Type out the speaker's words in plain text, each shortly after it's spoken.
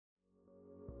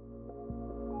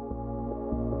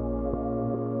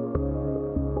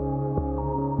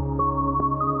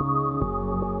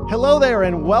Hello there,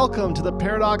 and welcome to the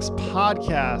Paradox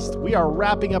Podcast. We are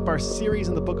wrapping up our series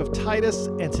in the book of Titus,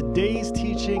 and today's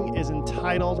teaching is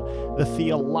entitled The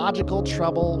Theological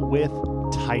Trouble with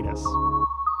Titus.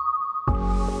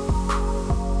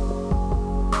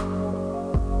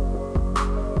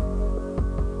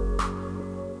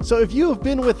 So if you have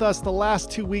been with us the last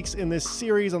 2 weeks in this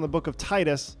series on the book of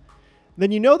Titus, then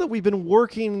you know that we've been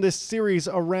working this series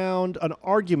around an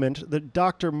argument that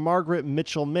Dr. Margaret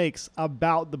Mitchell makes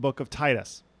about the book of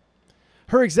Titus.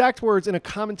 Her exact words in a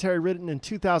commentary written in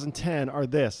 2010 are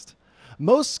this: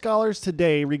 most scholars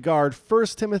today regard 1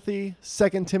 Timothy,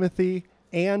 2 Timothy,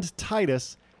 and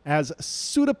Titus as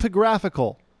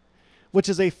pseudepigraphical, which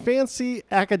is a fancy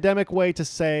academic way to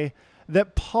say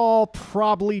that Paul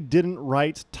probably didn't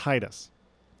write Titus.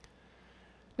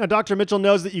 Now, Dr. Mitchell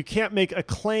knows that you can't make a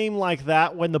claim like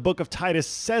that when the book of Titus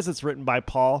says it's written by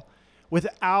Paul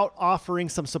without offering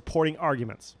some supporting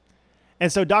arguments.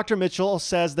 And so Dr. Mitchell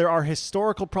says there are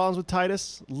historical problems with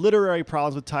Titus, literary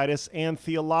problems with Titus, and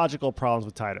theological problems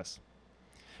with Titus.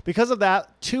 Because of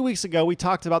that, 2 weeks ago, we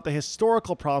talked about the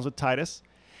historical problems with Titus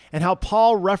and how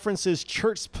Paul references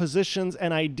church positions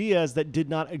and ideas that did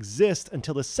not exist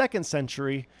until the 2nd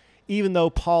century, even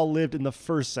though Paul lived in the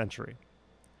 1st century.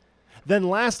 Then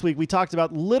last week, we talked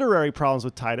about literary problems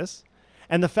with Titus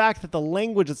and the fact that the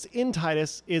language that's in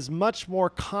Titus is much more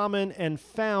common and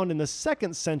found in the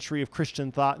 2nd century of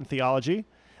Christian thought and theology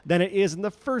than it is in the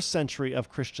 1st century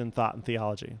of Christian thought and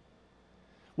theology.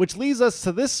 Which leads us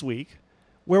to this week,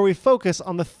 where we focus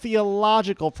on the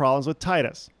theological problems with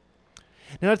Titus.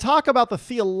 Now, to talk about the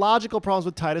theological problems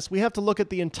with Titus, we have to look at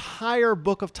the entire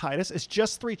book of Titus. It's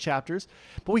just 3 chapters,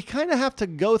 but we kind of have to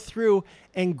go through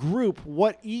and group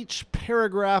what each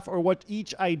paragraph or what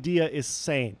each idea is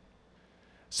saying.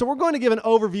 So we're going to give an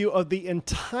overview of the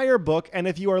entire book, and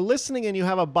if you are listening and you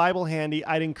have a Bible handy,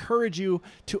 I'd encourage you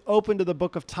to open to the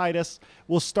book of Titus.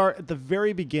 We'll start at the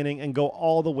very beginning and go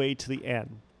all the way to the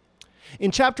end. In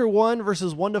chapter 1,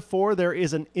 verses 1 to 4, there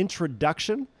is an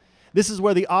introduction. This is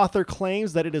where the author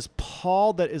claims that it is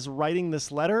Paul that is writing this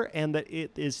letter and that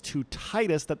it is to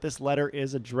Titus that this letter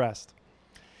is addressed.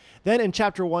 Then in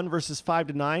chapter 1, verses 5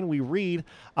 to 9, we read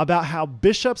about how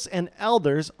bishops and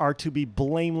elders are to be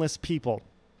blameless people.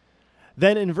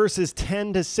 Then in verses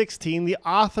 10 to 16, the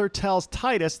author tells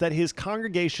Titus that his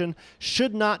congregation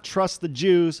should not trust the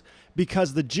Jews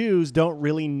because the Jews don't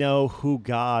really know who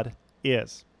God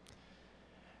is.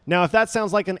 Now, if that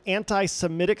sounds like an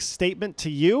anti-Semitic statement to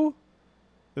you,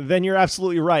 then you're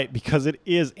absolutely right, because it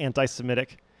is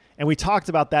anti-Semitic. And we talked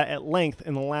about that at length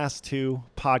in the last 2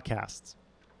 podcasts.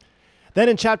 Then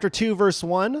in chapter 2, verse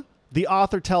 1, the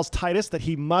author tells Titus that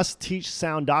he must teach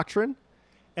sound doctrine.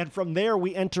 And from there,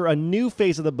 we enter a new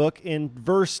phase of the book in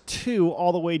verse 2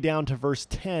 all the way down to verse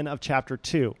 10 of chapter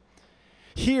 2.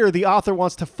 Here, the author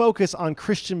wants to focus on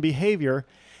Christian behavior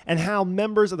and how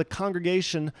members of the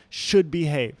congregation should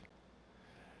behave.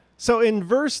 So in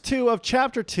verse 2 of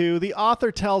chapter 2, the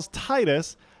author tells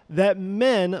Titus that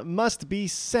men must be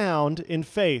sound in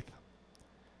faith.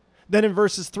 Then in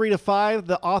verses 3 to 5,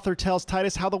 the author tells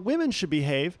Titus how the women should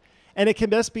behave, and it can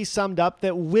best be summed up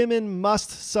that women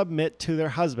must submit to their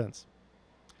husbands.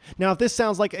 Now, if this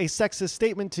sounds like a sexist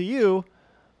statement to you,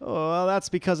 well, that's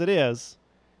because it is.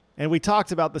 And we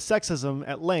talked about the sexism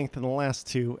at length in the last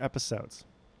 2 episodes.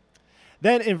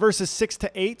 Then in verses 6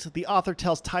 to 8, the author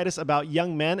tells Titus about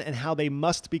young men and how they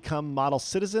must become model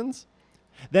citizens.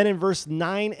 Then in verse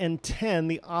 9 and 10,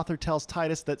 the author tells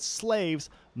Titus that slaves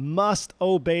must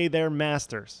obey their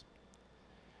masters.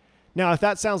 Now, if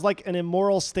that sounds like an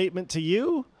immoral statement to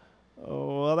you,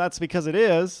 well, that's because it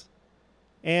is.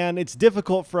 And it's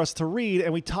difficult for us to read,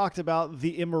 and we talked about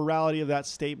the immorality of that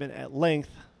statement at length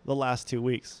the last 2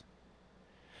 weeks.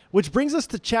 Which brings us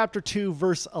to chapter 2,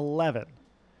 verse 11.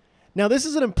 Now, this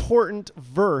is an important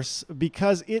verse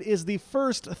because it is the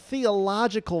first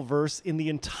theological verse in the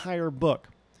entire book.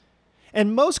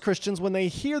 And most Christians, when they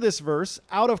hear this verse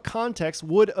out of context,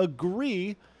 would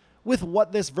agree with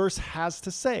what this verse has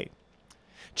to say.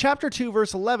 Chapter 2,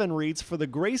 verse 11 reads, "For the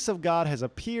grace of God has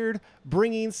appeared,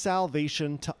 bringing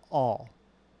salvation to all."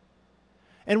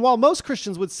 And while most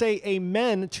Christians would say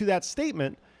amen to that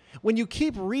statement, when you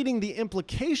keep reading the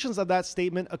implications of that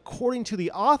statement according to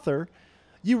the author,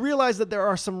 you realize that there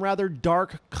are some rather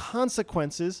dark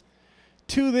consequences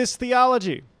to this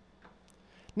theology.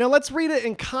 Now let's read it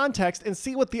in context and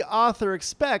see what the author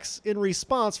expects in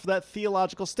response for that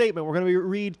theological statement. We're going to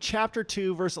read chapter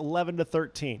 2, verse 11 to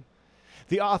 13.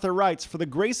 The author writes, "For the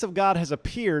grace of God has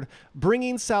appeared,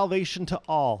 bringing salvation to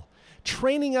all,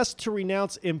 training us to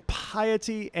renounce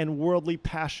impiety and worldly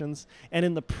passions, and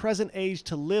in the present age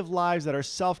to live lives that are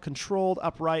self-controlled,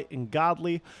 upright, and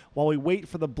godly, while we wait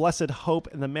for the blessed hope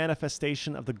and the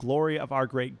manifestation of the glory of our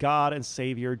great God and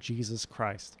Savior, Jesus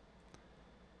Christ."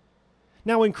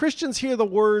 Now, when Christians hear the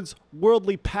words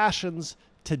worldly passions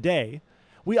today,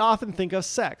 we often think of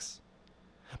sex.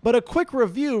 But a quick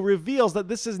review reveals that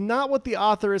this is not what the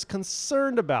author is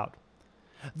concerned about.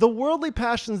 The worldly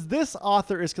passions this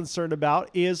author is concerned about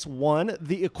is 1,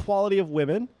 the equality of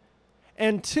women,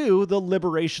 and 2, the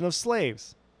liberation of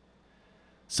slaves.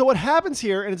 So what happens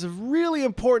here, and it's really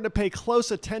important to pay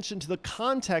close attention to the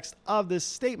context of this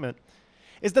statement,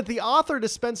 is that the author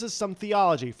dispenses some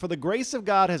theology. For the grace of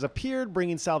God has appeared,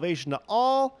 bringing salvation to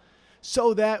all,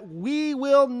 so that we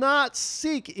will not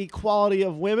seek equality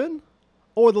of women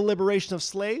or the liberation of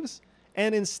slaves,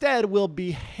 and instead will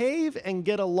behave and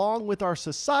get along with our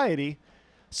society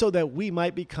so that we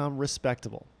might become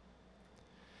respectable.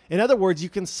 In other words, you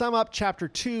can sum up chapter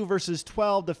 2, verses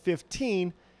 12 to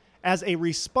 15 as a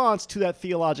response to that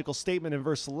theological statement in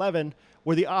verse 11,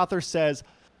 where the author says,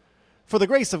 "For the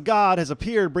grace of God has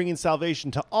appeared, bringing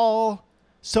salvation to all,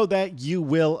 so that you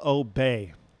will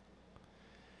obey."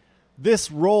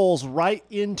 This rolls right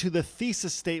into the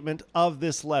thesis statement of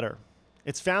this letter.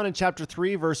 It's found in chapter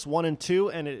 3, verse 1 and 2,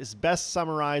 and it is best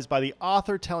summarized by the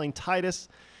author telling Titus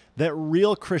that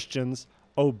real Christians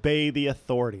obey the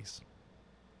authorities.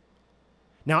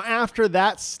 Now, after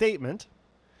that statement,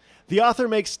 the author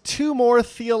makes 2 more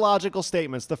theological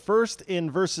statements, the first in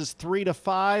verses 3 to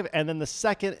 5, and then the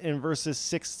second in verses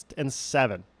 6 and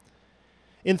 7.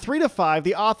 In 3 to 5,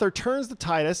 the author turns to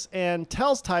Titus and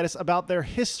tells Titus about their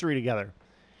history together.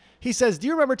 He says, "Do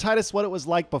you remember, Titus, what it was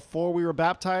like before we were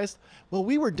baptized? Well,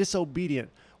 we were disobedient.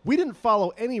 We didn't follow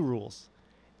any rules.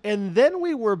 And then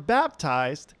we were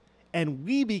baptized, and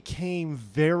we became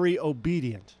very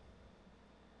obedient."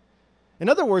 In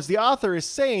other words, the author is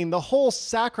saying the whole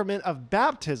sacrament of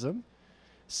baptism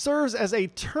serves as a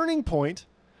turning point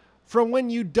from when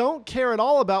you don't care at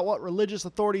all about what religious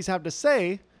authorities have to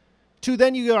say to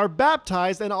then you are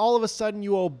baptized and all of a sudden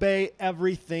you obey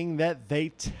everything that they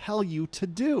tell you to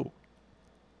do.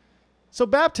 So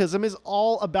baptism is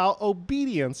all about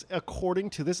obedience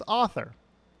according to this author.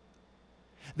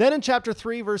 Then in chapter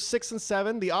 3, verse 6 and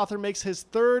 7, the author makes his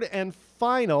third and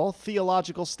final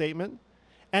theological statement,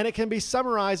 and it can be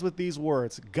summarized with these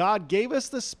words: "God gave us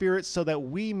the Spirit so that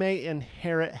we may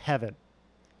inherit heaven."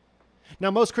 Now,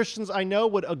 most Christians I know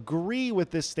would agree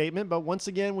with this statement, but once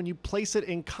again, when you place it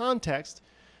in context,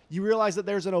 you realize that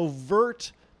there's an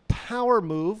overt power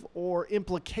move or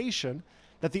implication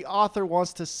that the author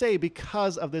wants to say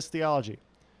because of this theology.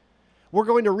 We're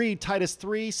going to read Titus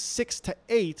 3, 6 to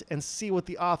 8 and see what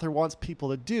the author wants people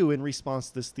to do in response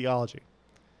to this theology.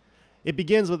 It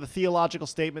begins with a theological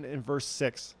statement in verse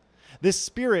 6. "This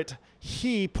Spirit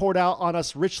he poured out on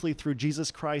us richly through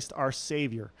Jesus Christ our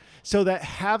Savior, so that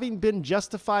having been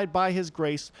justified by his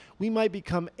grace, we might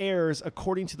become heirs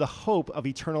according to the hope of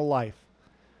eternal life."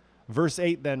 Verse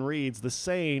 8 then reads, "The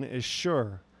saying is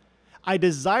sure. I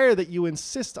desire that you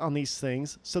insist on these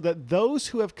things, so that those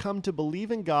who have come to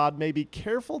believe in God may be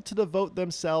careful to devote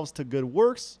themselves to good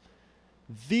works.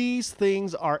 These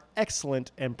things are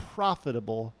excellent and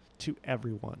profitable to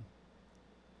everyone."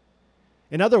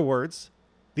 In other words,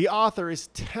 the author is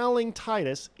telling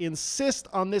Titus, insist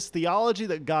on this theology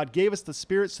that God gave us the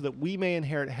Spirit so that we may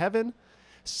inherit heaven,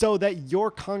 so that your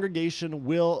congregation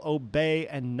will obey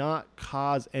and not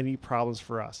cause any problems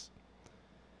for us.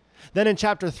 Then in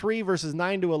chapter 3, verses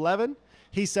 9 to 11,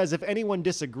 he says, "If anyone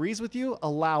disagrees with you,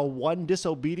 allow 1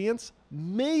 disobedience,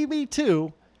 maybe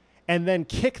 2, and then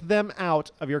kick them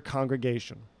out of your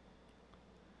congregation."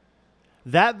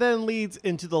 That then leads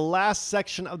into the last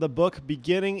section of the book,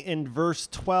 beginning in verse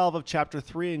 12 of chapter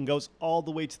 3 and goes all the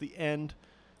way to the end,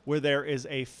 where there is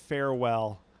a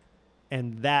farewell,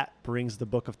 and that brings the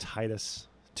book of Titus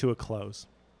to a close.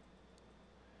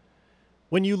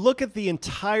 When you look at the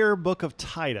entire book of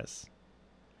Titus,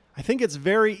 I think it's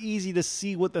very easy to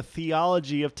see what the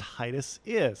theology of Titus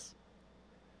is.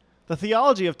 The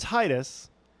theology of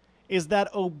Titus is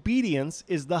that obedience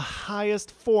is the highest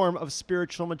form of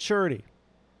spiritual maturity.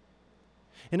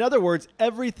 In other words,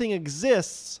 everything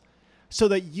exists so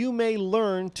that you may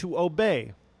learn to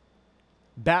obey.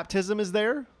 Baptism is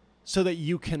there so that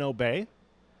you can obey.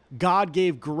 God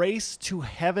gave grace to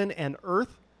heaven and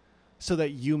earth so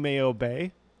that you may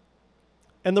obey.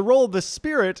 And the role of the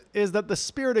Spirit is that the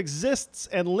Spirit exists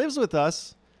and lives with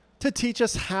us to teach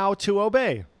us how to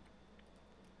obey.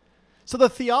 So the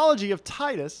theology of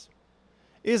Titus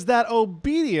is that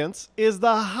obedience is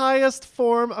the highest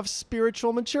form of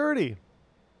spiritual maturity.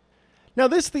 Now,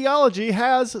 this theology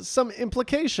has some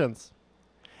implications.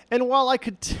 And while I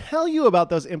could tell you about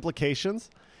those implications,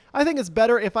 I think it's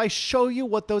better if I show you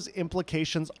what those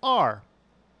implications are.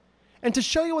 And to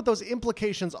show you what those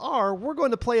implications are, we're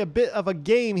going to play a bit of a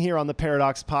game here on the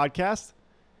Paradox Podcast.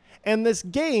 And this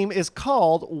game is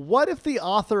called, What If the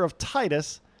Author of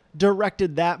Titus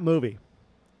Directed That Movie?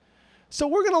 So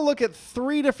we're going to look at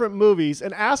 3 different movies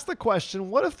and ask the question,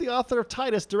 what if the author of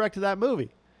Titus directed that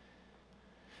movie?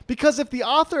 Because if the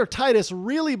author of Titus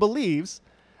really believes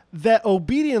that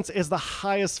obedience is the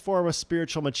highest form of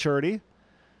spiritual maturity,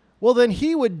 well, then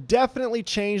he would definitely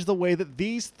change the way that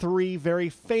these 3 very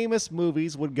famous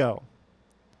movies would go.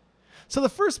 So the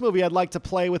first movie I'd like to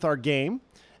play with our game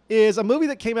is a movie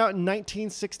that came out in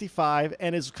 1965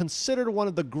 and is considered one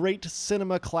of the great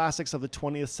cinema classics of the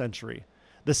 20th century.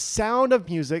 The Sound of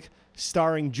Music,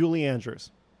 starring Julie Andrews.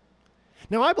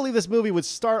 Now, I believe this movie would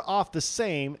start off the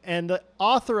same, and the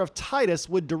author of Titus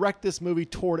would direct this movie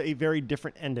toward a very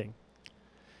different ending.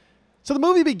 So the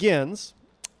movie begins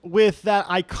with that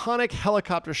iconic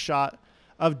helicopter shot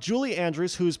of Julie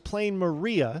Andrews, who's playing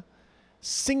Maria,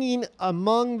 singing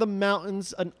Among the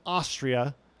Mountains in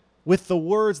Austria with the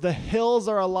words, "The hills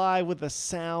are alive with the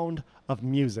sound of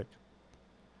music."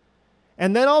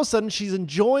 And then all of a sudden, she's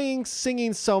enjoying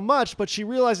singing so much, but she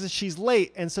realizes she's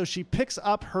late, and so she picks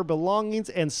up her belongings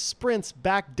and sprints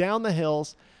back down the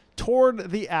hills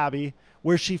toward the abbey,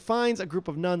 where she finds a group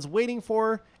of nuns waiting for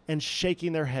her and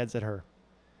shaking their heads at her.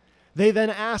 They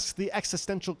then ask the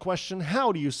existential question,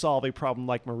 how do you solve a problem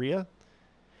like Maria?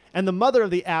 And the mother of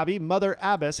the abbey, Mother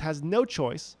Abbess, has no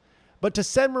choice but to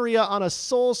send Maria on a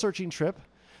soul-searching trip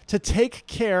to take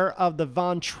care of the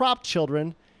Von Trapp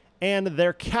children and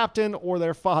their captain or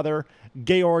their father,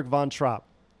 Georg von Trapp.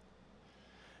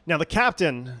 Now, the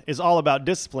captain is all about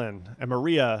discipline, and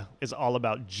Maria is all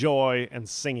about joy and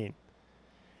singing.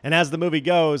 And as the movie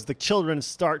goes, the children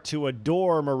start to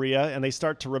adore Maria, and they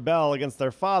start to rebel against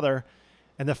their father,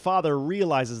 and the father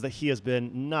realizes that he has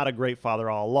been not a great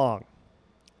father all along.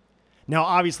 Now,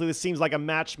 obviously, this seems like a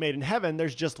match made in heaven.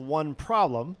 There's just one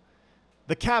problem.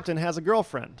 The captain has a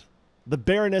girlfriend, the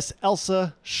Baroness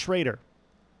Elsa Schrader.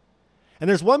 And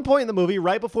there's one point in the movie,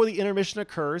 right before the intermission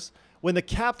occurs, when the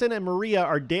captain and Maria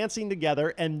are dancing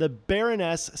together, and the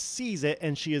Baroness sees it,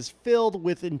 and she is filled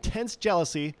with intense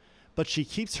jealousy, but she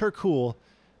keeps her cool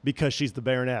because she's the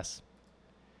Baroness.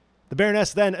 The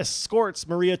Baroness then escorts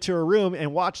Maria to her room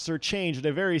and watches her change in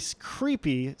a very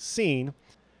creepy scene.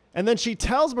 And then she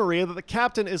tells Maria that the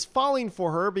captain is falling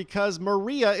for her because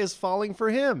Maria is falling for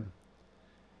him.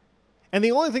 And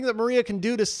the only thing that Maria can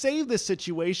do to save this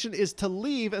situation is to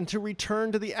leave and to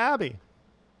return to the abbey.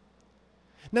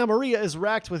 Now, Maria is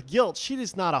racked with guilt. She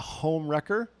is not a home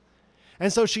wrecker.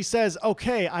 And so she says,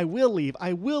 okay, I will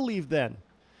leave then.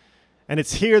 And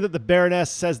it's here that the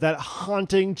Baroness says that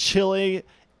haunting, chilling,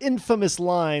 infamous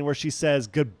line where she says,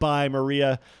 goodbye,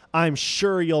 Maria. I'm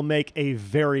sure you'll make a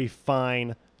very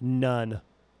fine nun.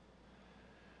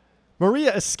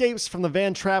 Maria escapes from the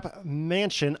Von Trapp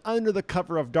mansion under the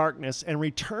cover of darkness and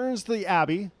returns to the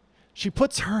abbey. She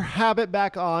puts her habit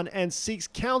back on and seeks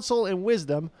counsel and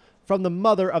wisdom from the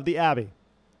mother of the abbey.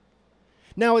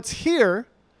 Now, it's here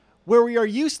where we are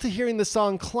used to hearing the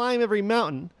song Climb Every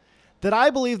Mountain that I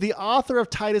believe the author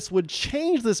of Titus would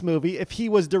change this movie if he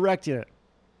was directing it.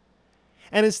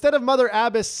 And instead of Mother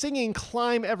Abbess singing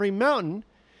Climb Every Mountain,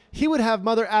 he would have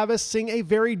Mother Abbess sing a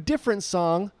very different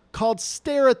song called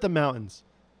Stare at the Mountains.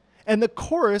 And the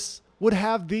chorus would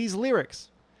have these lyrics.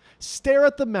 Stare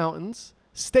at the mountains,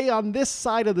 stay on this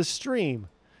side of the stream.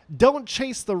 Don't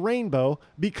chase the rainbow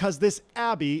because this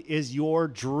abbey is your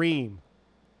dream.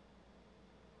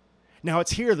 Now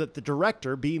it's here that the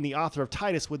director, being the author of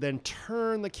Titus, would then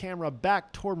turn the camera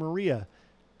back toward Maria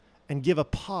and give a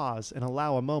pause and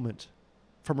allow a moment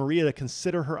for Maria to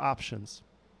consider her options.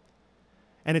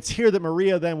 And it's here that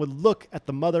Maria then would look at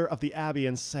the mother of the abbey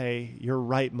and say, you're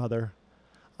right, mother.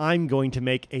 I'm going to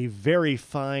make a very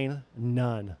fine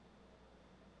nun.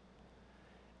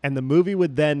 And the movie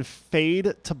would then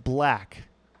fade to black,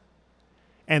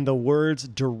 and the words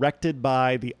directed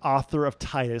by the author of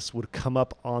Titus would come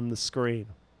up on the screen.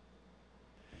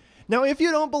 Now, if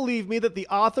you don't believe me that the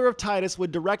author of Titus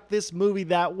would direct this movie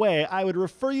that way, I would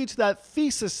refer you to that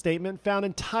thesis statement found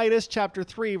in Titus chapter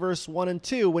 3, verse 1 and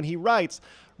 2, when he writes,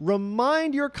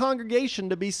 remind your congregation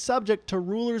to be subject to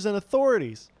rulers and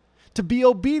authorities, to be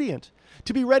obedient,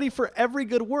 to be ready for every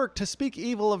good work, to speak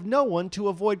evil of no one, to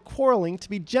avoid quarreling, to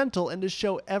be gentle, and to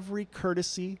show every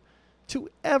courtesy to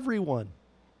everyone.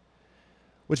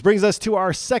 Which brings us to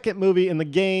our second movie in the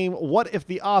game. What if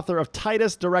the author of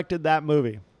Titus directed that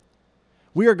movie?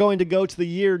 We are going to go to the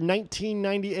year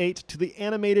 1998 to the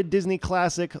animated Disney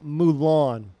classic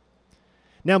Mulan.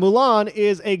 Now, Mulan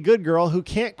is a good girl who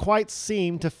can't quite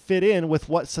seem to fit in with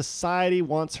what society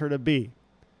wants her to be.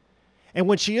 And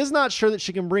when she is not sure that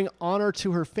she can bring honor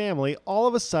to her family, all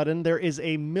of a sudden there is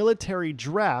a military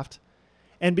draft.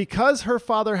 And because her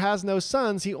father has no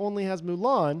sons, he only has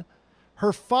Mulan,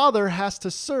 her father has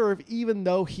to serve even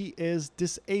though he is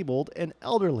disabled and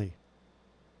elderly.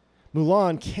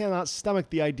 Mulan cannot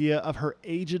stomach the idea of her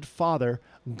aged father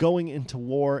going into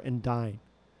war and dying.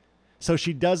 So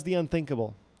she does the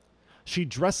unthinkable. She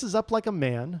dresses up like a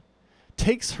man,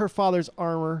 takes her father's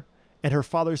armor and her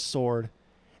father's sword,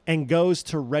 and goes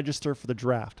to register for the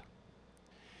draft.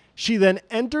 She then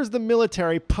enters the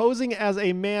military posing as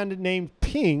a man named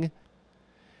Ping,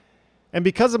 and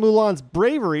because of Mulan's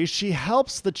bravery, she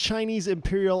helps the Chinese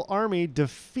Imperial Army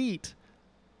defeat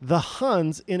the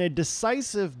Huns in a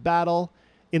decisive battle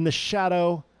in the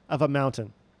shadow of a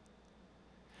mountain.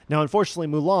 Now, unfortunately,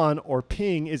 Mulan, or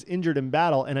Ping, is injured in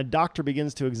battle, and a doctor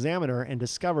begins to examine her and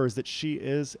discovers that she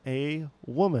is a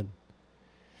woman.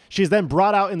 She is then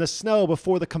brought out in the snow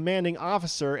before the commanding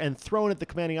officer and thrown at the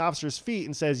commanding officer's feet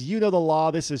and says, "You know the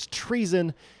law, this is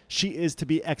treason. She is to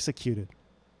be executed."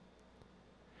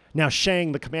 Now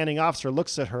Shang, the commanding officer,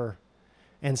 looks at her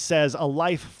and says, "A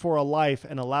life for a life,"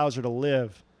 and allows her to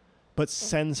live, but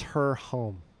sends her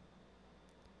home.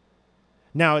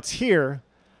 Now it's here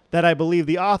that I believe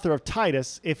the author of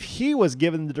Titus, if he was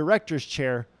given the director's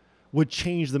chair, would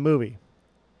change the movie.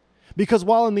 Because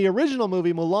while in the original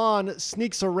movie, Mulan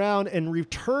sneaks around and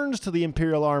returns to the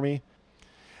Imperial Army,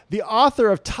 the author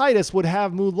of Titus would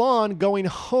have Mulan going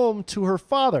home to her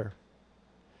father.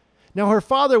 Now, her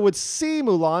father would see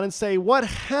Mulan and say, "What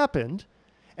happened?"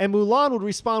 And Mulan would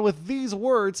respond with these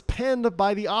words penned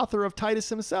by the author of Titus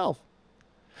himself.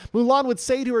 Mulan would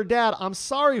say to her dad, "I'm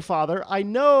sorry, father. I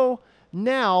know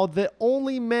now that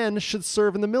only men should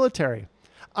serve in the military.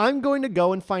 I'm going to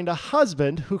go and find a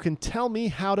husband who can tell me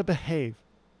how to behave."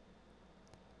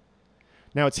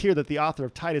 Now, it's here that the author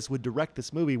of Titus would direct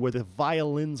this movie where the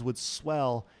violins would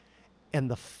swell and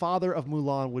the father of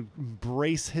Mulan would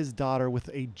embrace his daughter with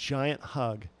a giant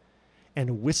hug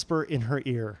and whisper in her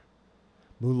ear,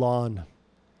 "Mulan,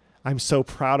 I'm so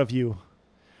proud of you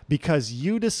because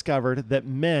you discovered that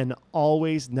men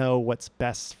always know what's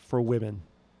best for women."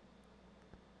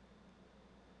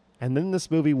 And then this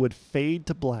movie would fade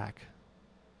to black,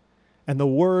 and the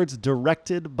words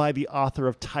directed by the author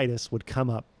of Titus would come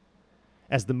up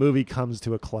as the movie comes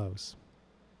to a close.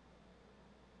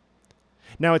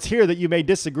 Now, it's here that you may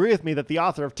disagree with me that the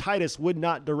author of Titus would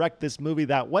not direct this movie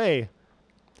that way.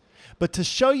 But to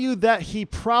show you that he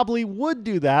probably would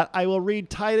do that, I will read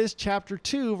Titus chapter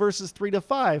 2, verses 3 to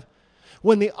 5.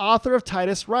 When the author of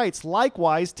Titus writes,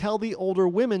 "Likewise, tell the older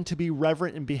women to be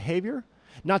reverent in behavior,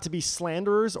 not to be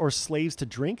slanderers or slaves to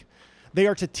drink. They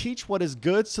are to teach what is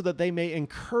good so that they may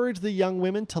encourage the young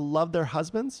women to love their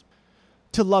husbands,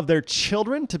 to love their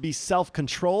children, to be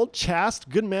self-controlled, chaste,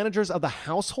 good managers of the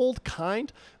household,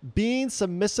 kind, being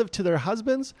submissive to their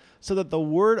husbands, so that the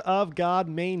word of God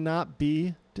may not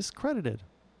be discredited."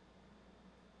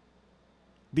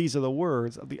 These are the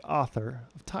words of the author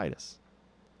of Titus.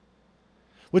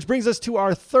 Which brings us to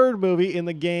our third movie in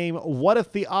the game. What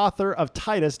if the author of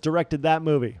Titus directed that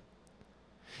movie?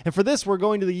 And for this, we're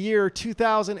going to the year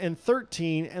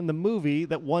 2013 and the movie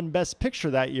that won Best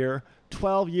Picture that year,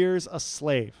 12 Years a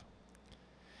Slave.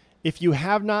 If you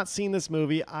have not seen this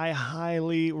movie, I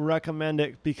highly recommend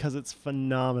it because it's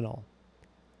phenomenal.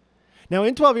 Now,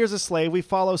 in 12 Years a Slave, we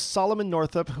follow Solomon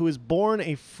Northup, who is born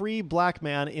a free black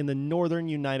man in the northern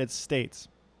United States.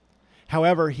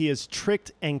 However, he is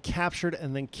tricked and captured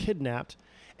and then kidnapped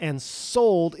and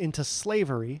sold into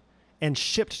slavery and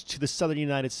shipped to the southern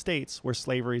United States where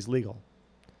slavery is legal.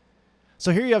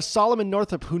 So here you have Solomon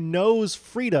Northup, who knows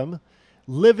freedom,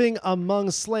 living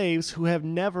among slaves who have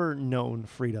never known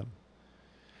freedom.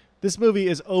 This movie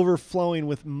is overflowing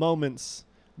with moments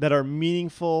that are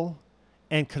meaningful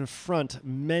and confront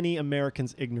many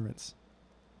Americans' ignorance.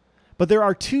 But there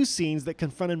are two scenes that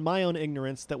confronted my own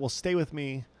ignorance that will stay with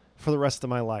me for the rest of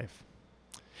my life.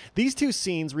 These two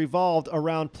scenes revolved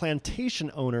around plantation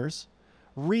owners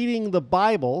reading the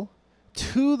Bible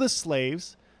to the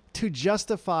slaves to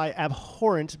justify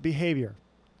abhorrent behavior.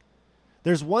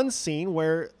 There's one scene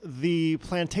where the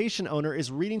plantation owner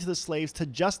is reading to the slaves to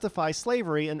justify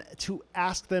slavery and to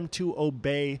ask them to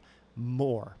obey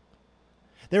more.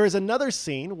 There is another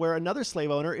scene where another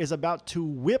slave owner is about to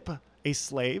whip a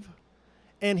slave,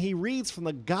 and he reads from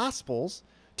the Gospels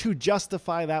to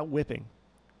justify that whipping.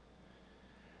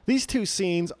 These two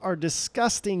scenes are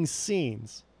disgusting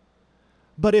scenes.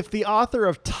 But if the author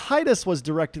of Titus was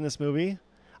directing this movie,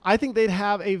 I think they'd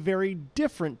have a very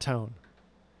different tone.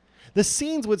 The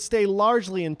scenes would stay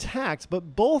largely intact,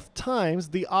 but both times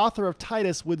the author of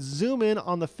Titus would zoom in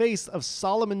on the face of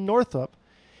Solomon Northup,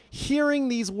 hearing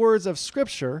these words of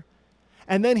Scripture,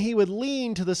 and then he would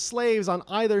lean to the slaves on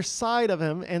either side of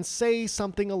him and say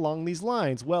something along these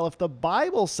lines. Well, if the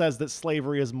Bible says that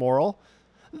slavery is moral,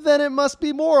 then it must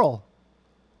be moral.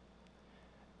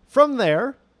 From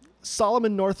there,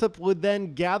 Solomon Northup would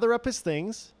then gather up his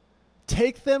things,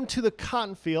 take them to the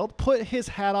cotton field, put his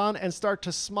hat on, and start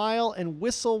to smile and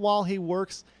whistle while he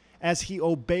works as he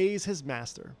obeys his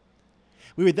master.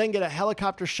 We would then get a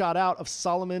helicopter shot out of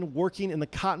Solomon working in the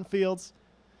cotton fields.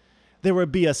 There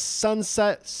would be a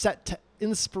sunset set to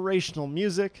inspirational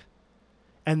music,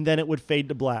 and then it would fade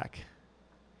to black.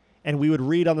 And we would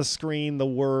read on the screen the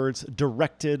words,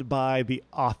 directed by the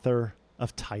author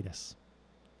of Titus.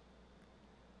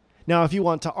 Now, if you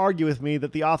want to argue with me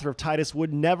that the author of Titus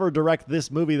would never direct this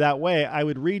movie that way, I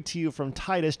would read to you from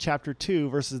Titus chapter 2,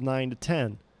 verses 9 to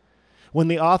 10. When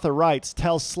the author writes,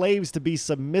 "Tell slaves to be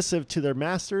submissive to their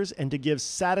masters and to give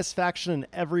satisfaction in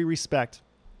every respect.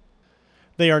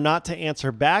 They are not to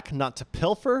answer back, not to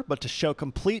pilfer, but to show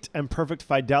complete and perfect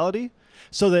fidelity,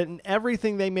 so that in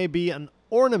everything they may be an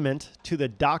ornament to the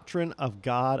doctrine of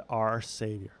God our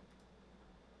Savior."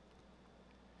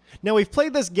 Now, we've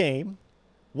played this game.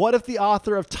 What if the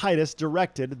author of Titus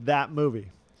directed that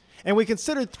movie? And we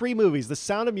considered 3 movies, The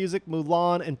Sound of Music,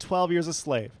 Mulan, and 12 Years a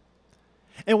Slave.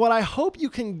 And what I hope you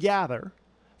can gather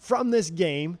from this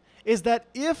game is that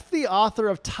if the author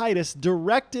of Titus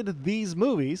directed these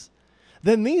movies,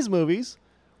 then these movies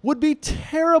would be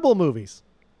terrible movies.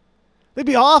 They'd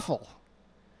be awful.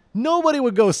 Nobody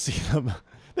would go see them.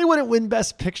 They wouldn't win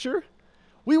Best Picture.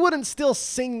 We wouldn't still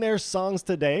sing their songs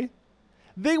today.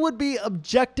 They would be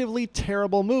objectively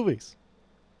terrible movies.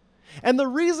 And the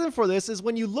reason for this is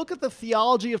when you look at the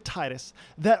theology of Titus,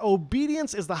 that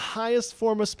obedience is the highest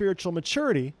form of spiritual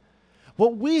maturity,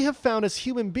 what we have found as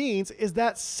human beings is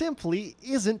that simply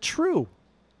isn't true.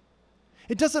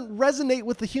 It doesn't resonate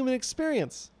with the human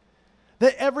experience,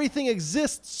 that everything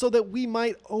exists so that we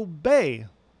might obey.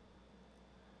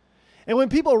 And when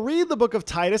people read the book of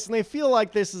Titus and they feel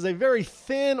like this is a very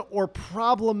thin or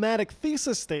problematic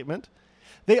thesis statement,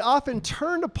 they often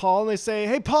turn to Paul and they say,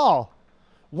 "Hey, Paul,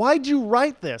 why'd you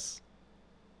write this?"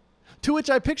 To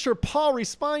which I picture Paul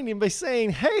responding by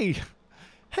saying, hey,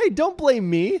 don't blame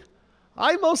me.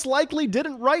 I most likely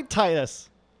didn't write Titus.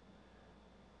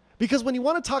 Because when you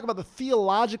want to talk about the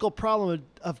theological problem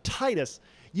of Titus,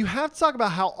 you have to talk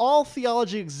about how all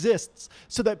theology exists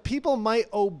so that people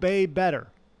might obey better.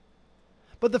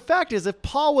 But the fact is, if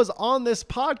Paul was on this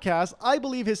podcast, I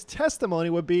believe his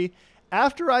testimony would be,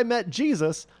 after I met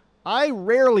Jesus, I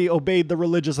rarely obeyed the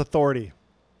religious authority.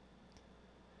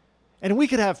 And we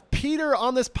could have Peter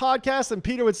on this podcast, and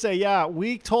Peter would say, yeah,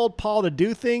 we told Paul to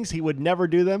do things, he would never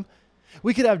do them.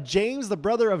 We could have James, the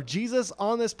brother of Jesus,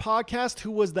 on this podcast,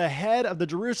 who was the head of the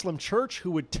Jerusalem church,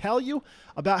 who would tell you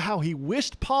about how he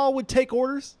wished Paul would take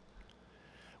orders.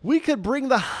 We could bring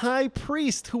the high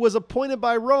priest who was appointed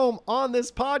by Rome on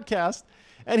this podcast,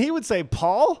 and he would say,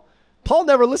 Paul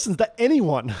never listens to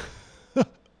anyone.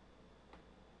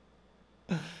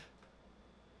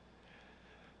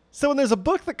 So when there's a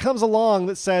book that comes along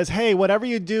that says, hey, whatever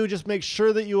you do, just make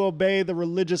sure that you obey the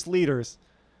religious leaders,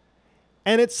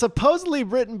 and it's supposedly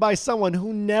written by someone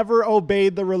who never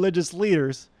obeyed the religious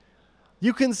leaders,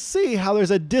 you can see how there's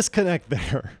a disconnect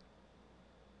there.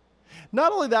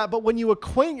 Not only that, but when you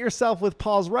acquaint yourself with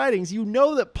Paul's writings, you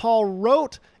know that Paul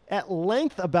wrote at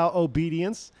length about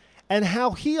obedience and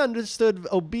how he understood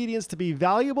obedience to be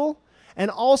valuable,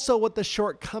 and also what the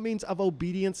shortcomings of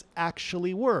obedience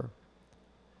actually were.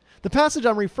 The passage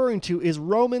I'm referring to is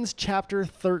Romans chapter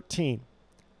 13.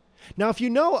 Now, if you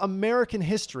know American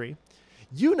history,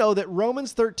 you know that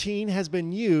Romans 13 has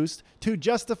been used to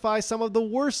justify some of the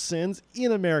worst sins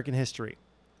in American history.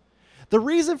 The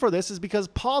reason for this is because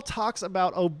Paul talks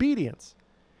about obedience.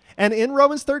 And in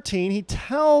Romans 13, he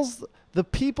tells the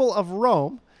people of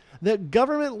Rome that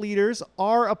government leaders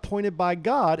are appointed by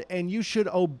God and you should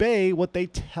obey what they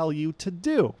tell you to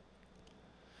do.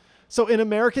 So in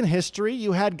American history,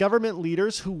 you had government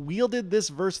leaders who wielded this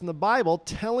verse in the Bible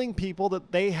telling people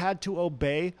that they had to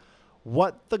obey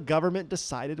what the government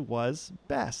decided was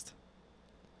best.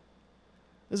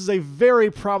 This is a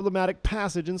very problematic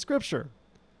passage in Scripture.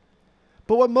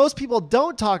 But what most people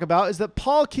don't talk about is that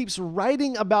Paul keeps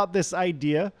writing about this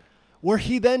idea where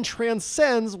he then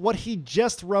transcends what he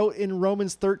just wrote in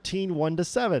Romans 13,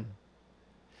 1-7.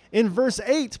 In verse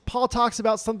 8, Paul talks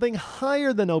about something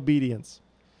higher than obedience.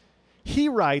 He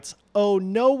writes, "Owe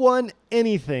no one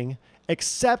anything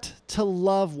except to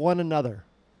love one another.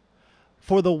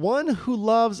 For the one who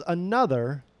loves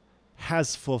another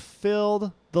has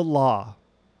fulfilled the law."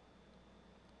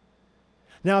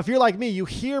 Now, if you're like me, you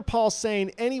hear Paul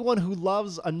saying anyone who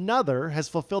loves another has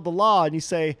fulfilled the law, and you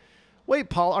say, wait,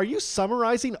 Paul, are you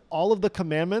summarizing all of the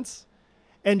commandments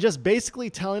and just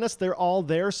basically telling us they're all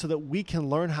there so that we can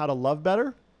learn how to love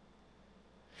better?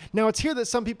 Now, it's here that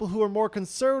some people who are more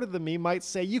conservative than me might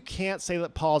say, you can't say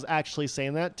that Paul's actually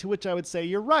saying that, to which I would say,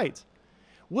 you're right.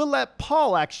 We'll let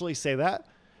Paul actually say that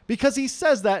because he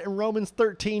says that in Romans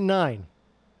 13:9.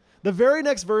 The very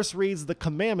next verse reads, the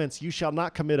commandments, you shall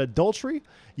not commit adultery,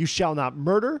 you shall not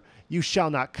murder, you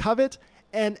shall not covet,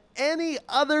 and any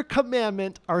other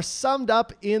commandment are summed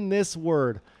up in this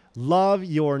word, love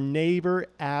your neighbor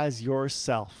as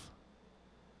yourself.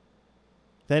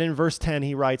 Then in verse 10,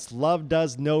 he writes, love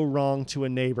does no wrong to a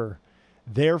neighbor.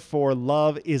 Therefore,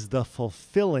 love is the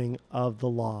fulfilling of the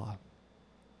law.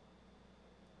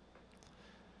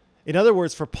 In other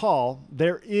words, for Paul,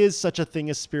 there is such a thing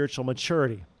as spiritual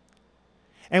maturity.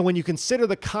 And when you consider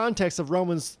the context of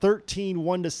Romans 13,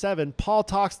 1-7, Paul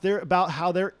talks there about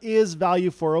how there is value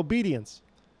for obedience.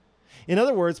 In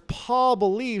other words, Paul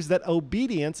believes that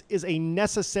obedience is a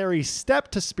necessary step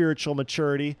to spiritual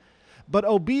maturity, but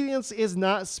obedience is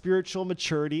not spiritual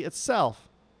maturity itself.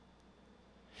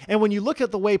 And when you look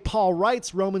at the way Paul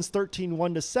writes Romans 13,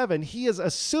 1-7, he is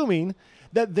assuming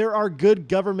that there are good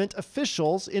government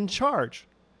officials in charge.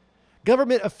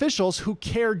 Government officials who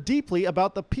care deeply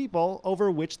about the people over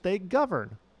which they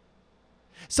govern.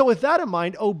 So with that in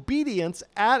mind, obedience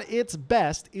at its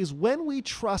best is when we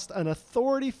trust an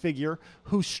authority figure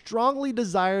who strongly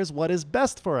desires what is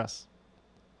best for us.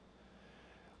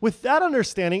 With that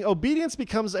understanding, obedience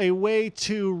becomes a way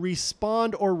to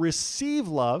respond or receive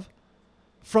love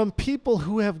from people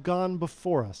who have gone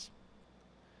before us.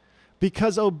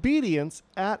 Because obedience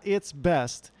at its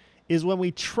best is when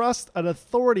we trust an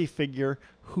authority figure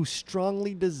who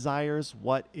strongly desires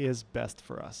what is best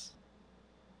for us.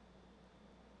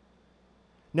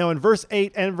 Now, in verse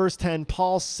 8 and verse 10,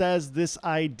 Paul says this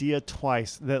idea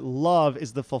twice, that love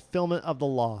is the fulfillment of the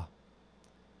law.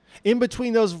 In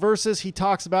between those verses, he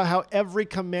talks about how every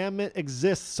commandment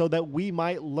exists so that we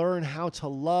might learn how to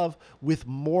love with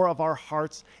more of our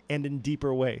hearts and in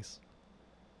deeper ways.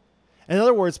 In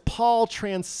other words, Paul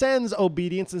transcends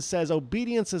obedience and says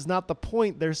obedience is not the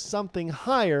point, there's something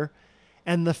higher.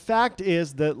 And the fact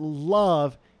is that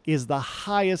love is the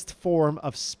highest form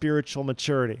of spiritual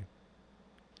maturity.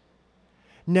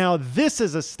 Now, this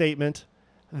is a statement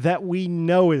that we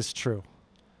know is true.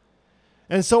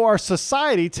 And so our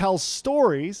society tells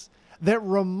stories that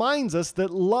reminds us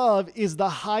that love is the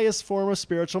highest form of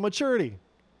spiritual maturity.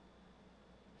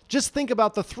 Just think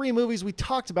about the 3 movies we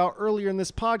talked about earlier in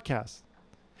this podcast.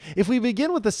 If we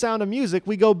begin with The Sound of Music,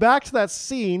 we go back to that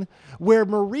scene where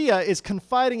Maria is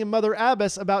confiding in Mother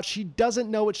Abbess about she doesn't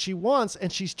know what she wants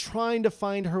and she's trying to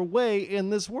find her way in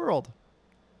this world.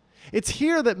 It's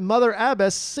here that Mother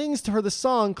Abbess sings to her the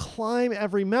song, Climb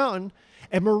Every Mountain,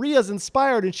 and Maria's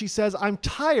inspired and she says, I'm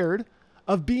tired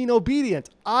of being obedient.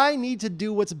 I need to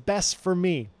do what's best for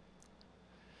me.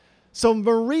 So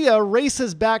Maria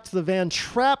races back to the Van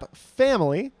Trapp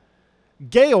family.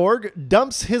 Georg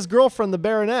dumps his girlfriend, the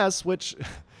Baroness, which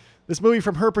this movie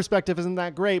from her perspective isn't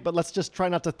that great, but let's just try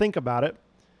not to think about it.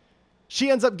 She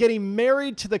ends up getting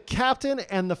married to the captain,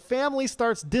 and the family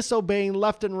starts disobeying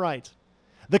left and right.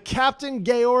 The captain,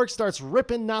 Georg, starts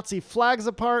ripping Nazi flags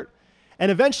apart, and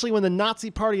eventually when the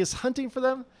Nazi party is hunting for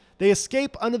them, they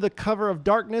escape under the cover of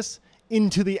darkness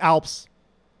into the Alps.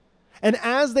 And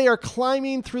as they are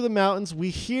climbing through the mountains,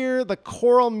 we hear the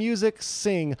choral music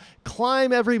sing,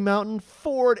 climb every mountain,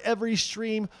 ford every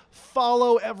stream,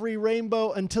 follow every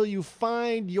rainbow until you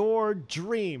find your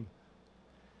dream.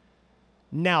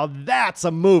 Now that's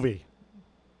a movie.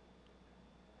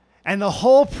 And the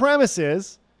whole premise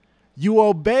is you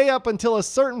obey up until a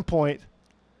certain point,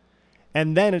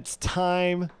 and then it's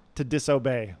time to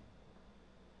disobey.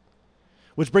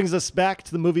 Which brings us back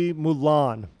to the movie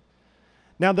Mulan.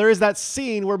 Now, there is that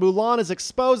scene where Mulan is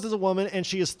exposed as a woman and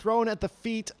she is thrown at the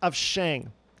feet of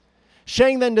Shang.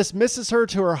 Shang then dismisses her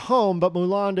to her home, but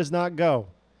Mulan does not go.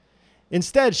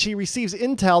 Instead, she receives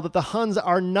intel that the Huns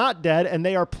are not dead and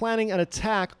they are planning an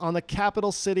attack on the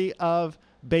capital city of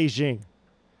Beijing.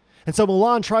 And so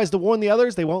Mulan tries to warn the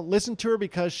others. They won't listen to her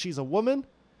because she's a woman.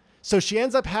 So she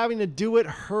ends up having to do it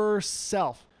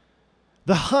herself.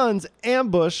 The Huns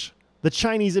ambush the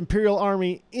Chinese Imperial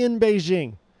Army in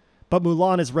Beijing, but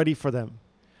Mulan is ready for them.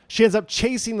 She ends up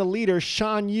chasing the leader,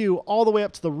 Shan Yu, all the way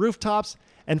up to the rooftops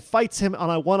and fights him on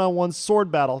a one-on-one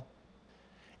sword battle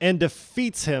and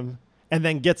defeats him, and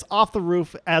then gets off the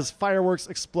roof as fireworks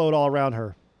explode all around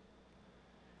her.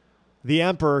 The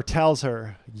emperor tells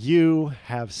her, "You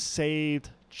have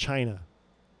saved China."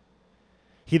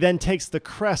 He then takes the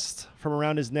crest from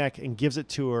around his neck and gives it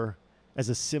to her as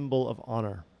a symbol of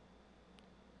honor.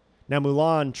 Now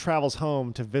Mulan travels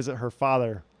home to visit her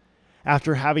father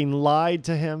after having lied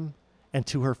to him and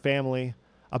to her family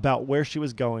about where she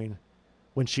was going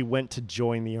when she went to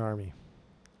join the army.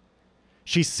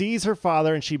 She sees her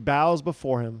father and she bows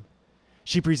before him.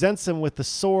 She presents him with the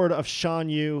sword of Shan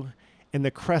Yu and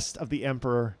the crest of the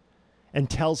emperor and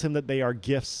tells him that they are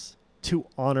gifts to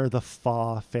honor the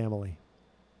Fa family.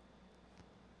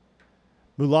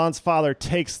 Mulan's father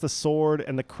takes the sword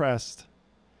and the crest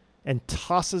and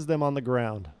tosses them on the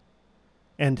ground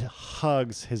and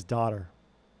hugs his daughter.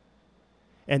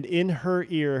 And in her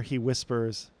ear, he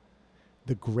whispers,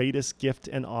 "The greatest gift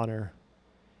and honor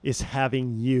is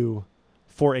having you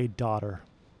for a daughter."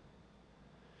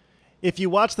 If you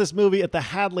watch this movie at the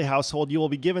Hadley household, you will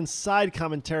be given side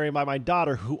commentary by my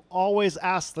daughter, who always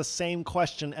asks the same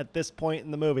question at this point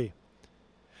in the movie.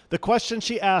 The question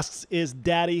she asks is,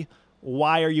 "Daddy,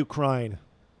 why are you crying?"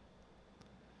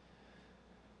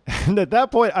 And at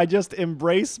that point, I just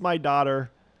embrace my daughter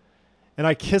and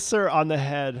I kiss her on the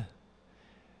head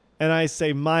and I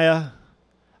say, "Maya,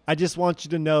 I just want you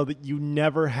to know that you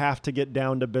never have to get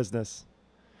down to business.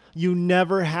 You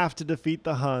never have to defeat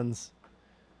the Huns,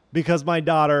 because my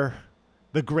daughter,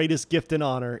 the greatest gift and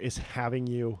honor is having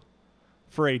you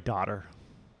for a daughter."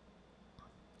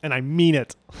 And I mean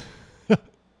it.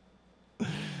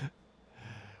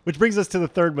 Which brings us to the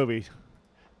third movie,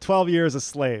 12 Years a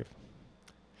Slave.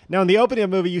 Now, in the opening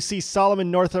of the movie, you see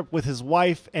Solomon Northup with his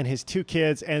wife and his 2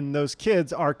 kids, and those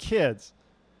kids are kids.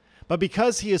 But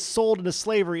because he is sold into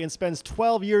slavery and spends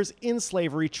 12 years in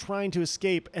slavery trying to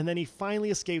escape, and then he finally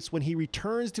escapes when he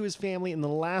returns to his family in the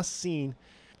last scene,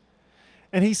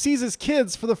 and he sees his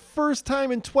kids for the first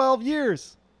time in 12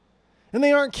 years. And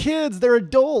they aren't kids, they're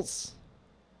adults.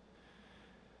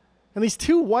 And these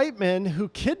 2 white men who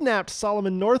kidnapped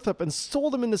Solomon Northup and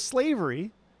sold him into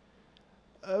slavery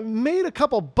made a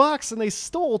couple bucks, and they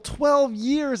stole 12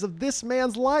 years of this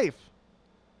man's life.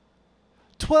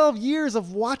 12 years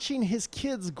of watching his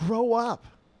kids grow up.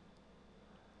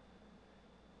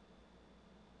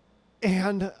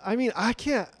 And I mean, I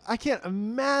can't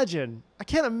imagine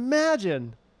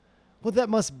what that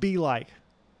must be like.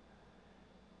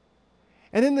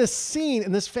 And in this scene,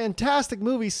 in this fantastic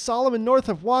movie, Solomon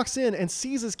Northup walks in and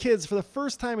sees his kids for the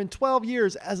first time in 12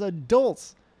 years as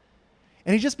adults.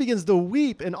 And he just begins to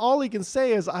weep, and all he can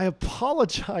say is, "I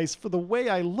apologize for the way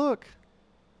I look."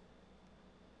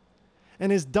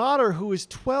 And his daughter, who is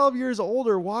 12 years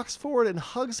older, walks forward and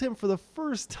hugs him for the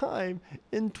first time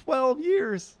in 12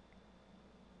 years.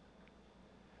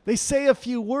 They say a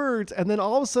few words, and then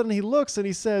all of a sudden he looks and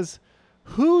he says,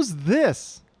 "Who's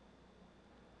this?"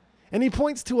 And he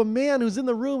points to a man who's in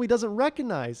the room he doesn't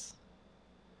recognize.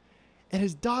 And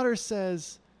his daughter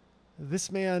says,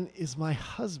 "This man is my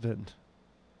husband.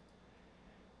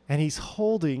 And he's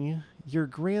holding your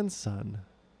grandson.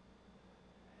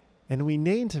 And we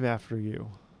named him after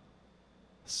you,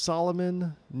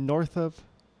 Solomon Northup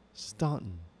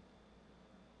Staunton."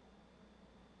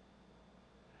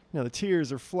 Now, the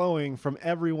tears are flowing from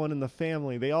everyone in the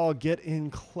family. They all get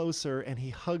in closer, and he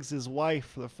hugs his wife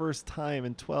for the first time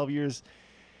in 12 years.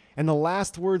 And the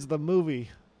last words of the movie,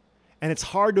 and it's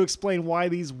hard to explain why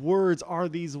these words are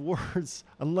these words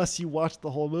unless you watch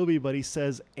the whole movie, but he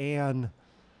says, "Anne,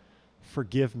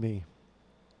 forgive me."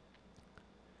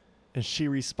 And she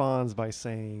responds by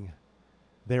saying,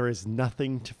 "There is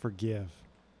nothing to forgive."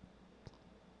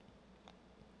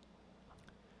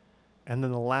 And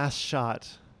then the last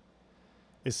shot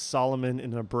is Solomon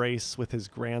in an embrace with his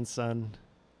grandson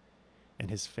and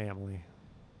his family.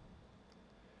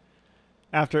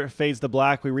 After it fades to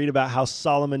black, we read about how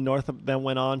Solomon Northup then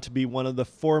went on to be one of the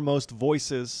foremost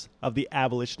voices of the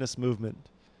abolitionist movement,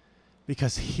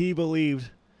 because he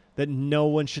believed that no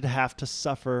one should have to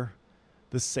suffer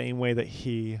the same way that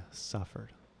he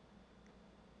suffered.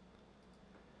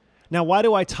 Now, why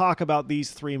do I talk about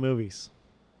these 3 movies?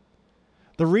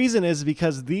 The reason is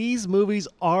because these movies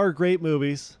are great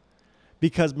movies,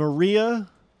 because Maria,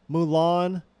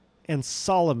 Mulan, and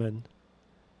Solomon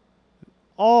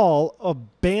all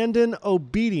abandon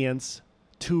obedience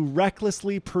to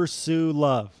recklessly pursue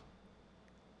love.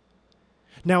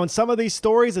 Now, in some of these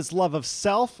stories, it's love of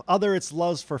self. Other, it's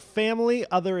love for family.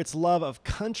 Other, it's love of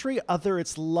country. Other,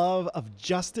 it's love of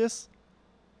justice.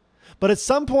 But at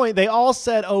some point, they all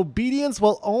said, obedience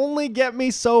will only get me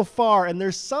so far. And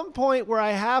there's some point where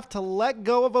I have to let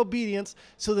go of obedience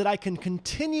so that I can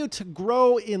continue to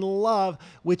grow in love,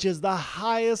 which is the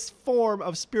highest form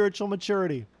of spiritual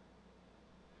maturity.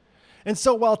 And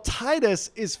so while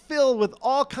Titus is filled with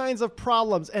all kinds of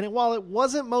problems, and while it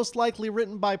wasn't most likely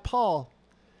written by Paul,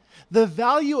 the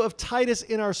value of Titus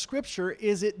in our scripture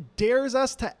is it dares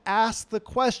us to ask the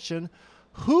question,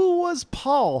 who was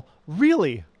Paul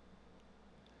really?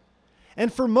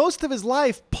 And for most of his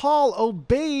life, Paul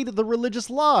obeyed the religious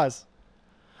laws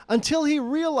until he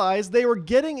realized they were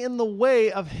getting in the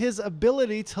way of his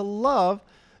ability to love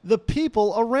the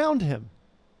people around him.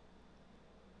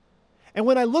 And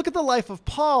when I look at the life of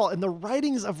Paul and the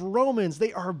writings of Romans,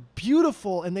 they are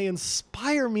beautiful and they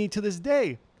inspire me to this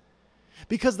day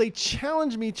because they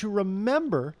challenge me to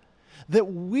remember that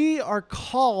we are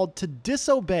called to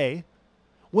disobey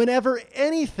whenever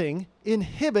anything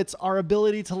inhibits our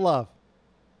ability to love.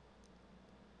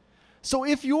 So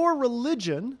if your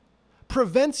religion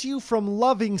prevents you from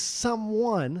loving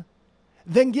someone,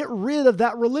 then get rid of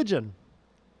that religion.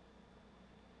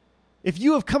 If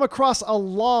you have come across a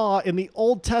law in the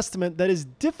Old Testament that is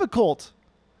difficult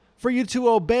for you to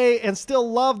obey and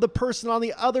still love the person on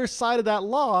the other side of that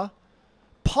law,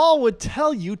 Paul would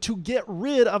tell you to get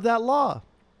rid of that law.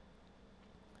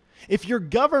 If your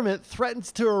government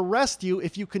threatens to arrest you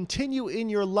if you continue in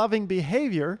your loving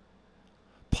behavior,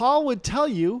 Paul would tell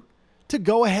you to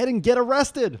go ahead and get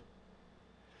arrested.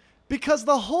 Because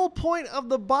the whole point of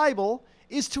the Bible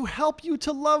is to help you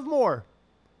to love more.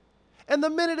 And the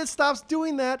minute it stops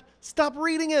doing that, stop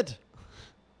reading it.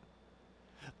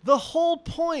 The whole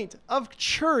point of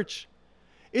church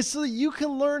is so that you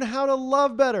can learn how to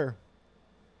love better.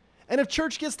 And if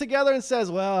church gets together and says,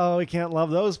 well, we can't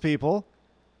love those people,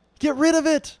 get rid of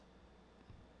it.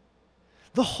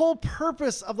 The whole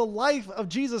purpose of the life of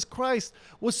Jesus Christ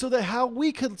was so that how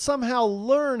we could somehow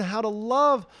learn how to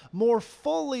love more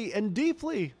fully and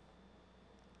deeply.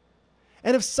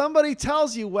 And if somebody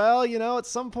tells you, well, at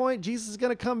some point Jesus is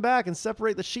going to come back and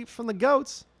separate the sheep from the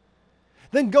goats,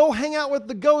 then go hang out with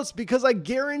the goats because I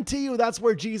guarantee you that's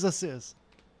where Jesus is.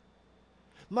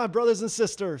 My brothers and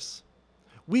sisters,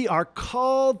 we are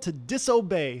called to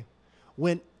disobey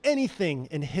when anything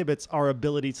inhibits our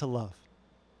ability to love.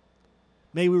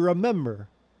 May we remember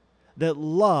that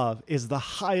love is the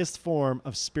highest form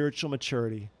of spiritual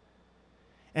maturity.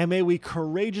 And may we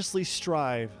courageously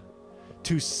strive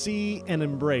to see and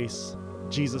embrace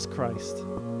Jesus Christ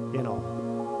in all.